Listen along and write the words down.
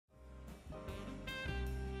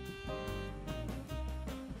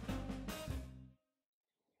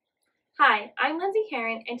Hi, I'm Lindsay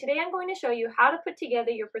Heron, and today I'm going to show you how to put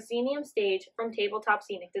together your proscenium stage from Table Top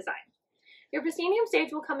Scenic Design. Your proscenium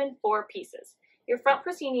stage will come in 4 pieces: your front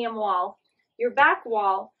proscenium wall, your back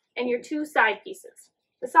wall, and your 2 side pieces.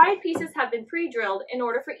 The side pieces have been pre-drilled in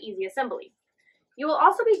order for easy assembly. You will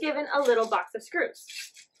also be given a little box of screws.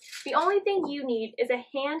 The only thing you need is a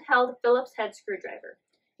handheld Phillips head screwdriver.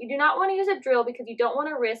 You do not want to use a drill because you don't want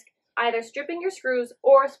to risk either stripping your screws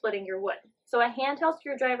or splitting your wood. So a handheld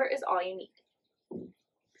screwdriver is all you need.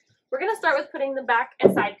 We're going to start with putting the back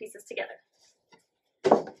and side pieces together.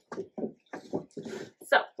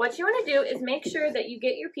 So what you want to do is make sure that you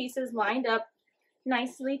get your pieces lined up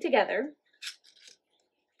nicely together.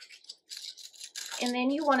 And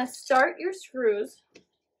then you want to start your screws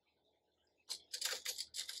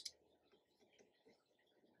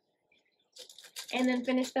and then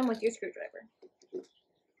finish them with your screwdriver.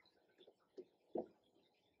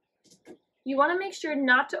 You want to make sure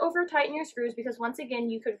not to over tighten your screws because once again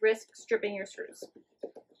you could risk stripping your screws.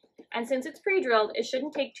 And since it's pre-drilled, it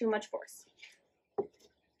shouldn't take too much force.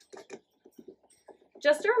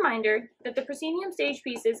 Just a reminder that the proscenium stage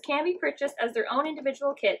pieces can be purchased as their own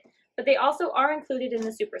individual kit, but they also are included in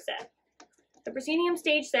the super set. The proscenium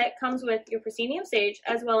stage set comes with your proscenium stage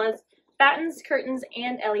as well as battens, curtains,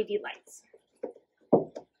 and LED lights.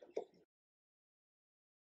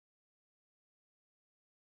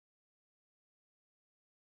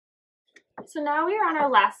 So now we are on our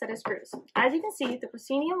last set of screws. As you can see, the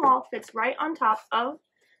proscenium wall fits right on top of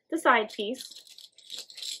the side piece.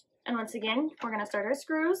 And once again, we're going to start our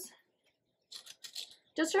screws.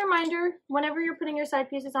 Just a reminder, whenever you're putting your side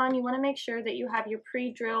pieces on, you want to make sure that you have your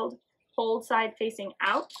pre-drilled hold side facing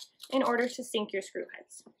out in order to sink your screw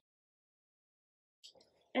heads.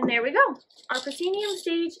 And there we go. Our proscenium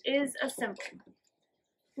stage is assembled.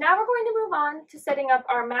 Now we're going to move on to setting up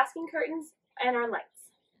our masking curtains and our lights.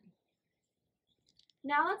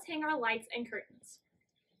 Now let's hang our lights and curtains.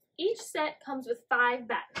 Each set comes with 5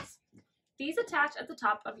 battens. These attach at the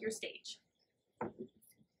top of your stage.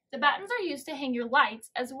 The battens are used to hang your lights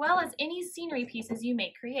as well as any scenery pieces you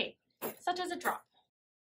may create, such as a drop.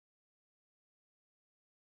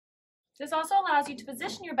 This also allows you to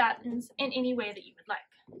position your battens in any way that you would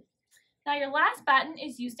like. Now your last batten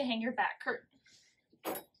is used to hang your back curtain.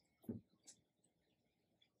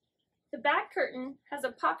 The back curtain has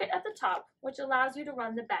a pocket at the top which allows you to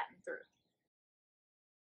run the batten through.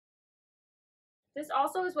 This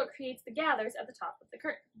also is what creates the gathers at the top of the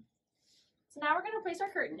curtain. So now we're going to place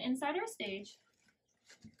our curtain inside our stage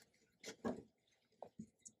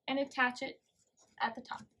and attach it at the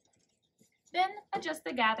top. Then adjust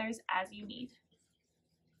the gathers as you need.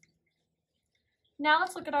 Now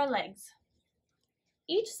let's look at our legs.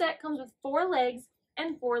 Each set comes with 4 legs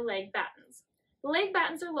and 4 leg battens. The leg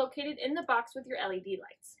battens are located in the box with your LED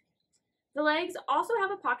lights. The legs also have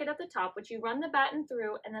a pocket at the top which you run the batten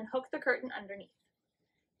through and then hook the curtain underneath.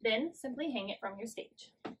 Then simply hang it from your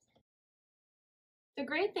stage. The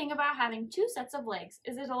great thing about having 2 sets of legs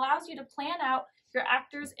is it allows you to plan out your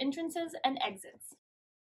actors' entrances and exits.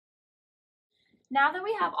 Now that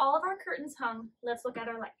we have all of our curtains hung, let's look at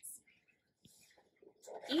our lights.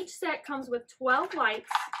 Each set comes with 12 lights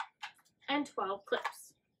and 12 clips.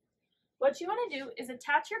 What you want to do is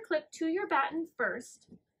attach your clip to your batten first,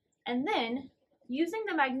 and then, using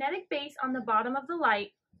the magnetic base on the bottom of the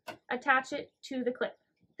light, attach it to the clip.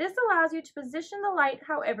 This allows you to position the light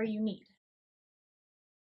however you need.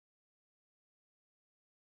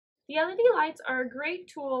 The LED lights are a great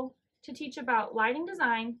tool to teach about lighting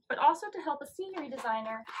design, but also to help a scenery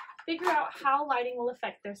designer figure out how lighting will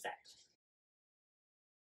affect their set.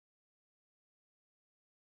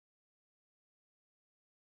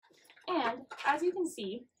 And as you can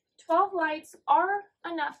see, 12 lights are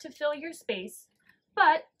enough to fill your space,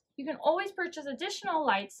 but you can always purchase additional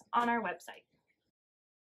lights on our website.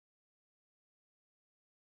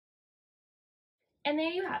 And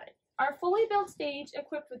there you have it, our fully built stage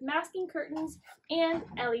equipped with masking curtains and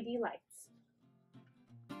LED lights.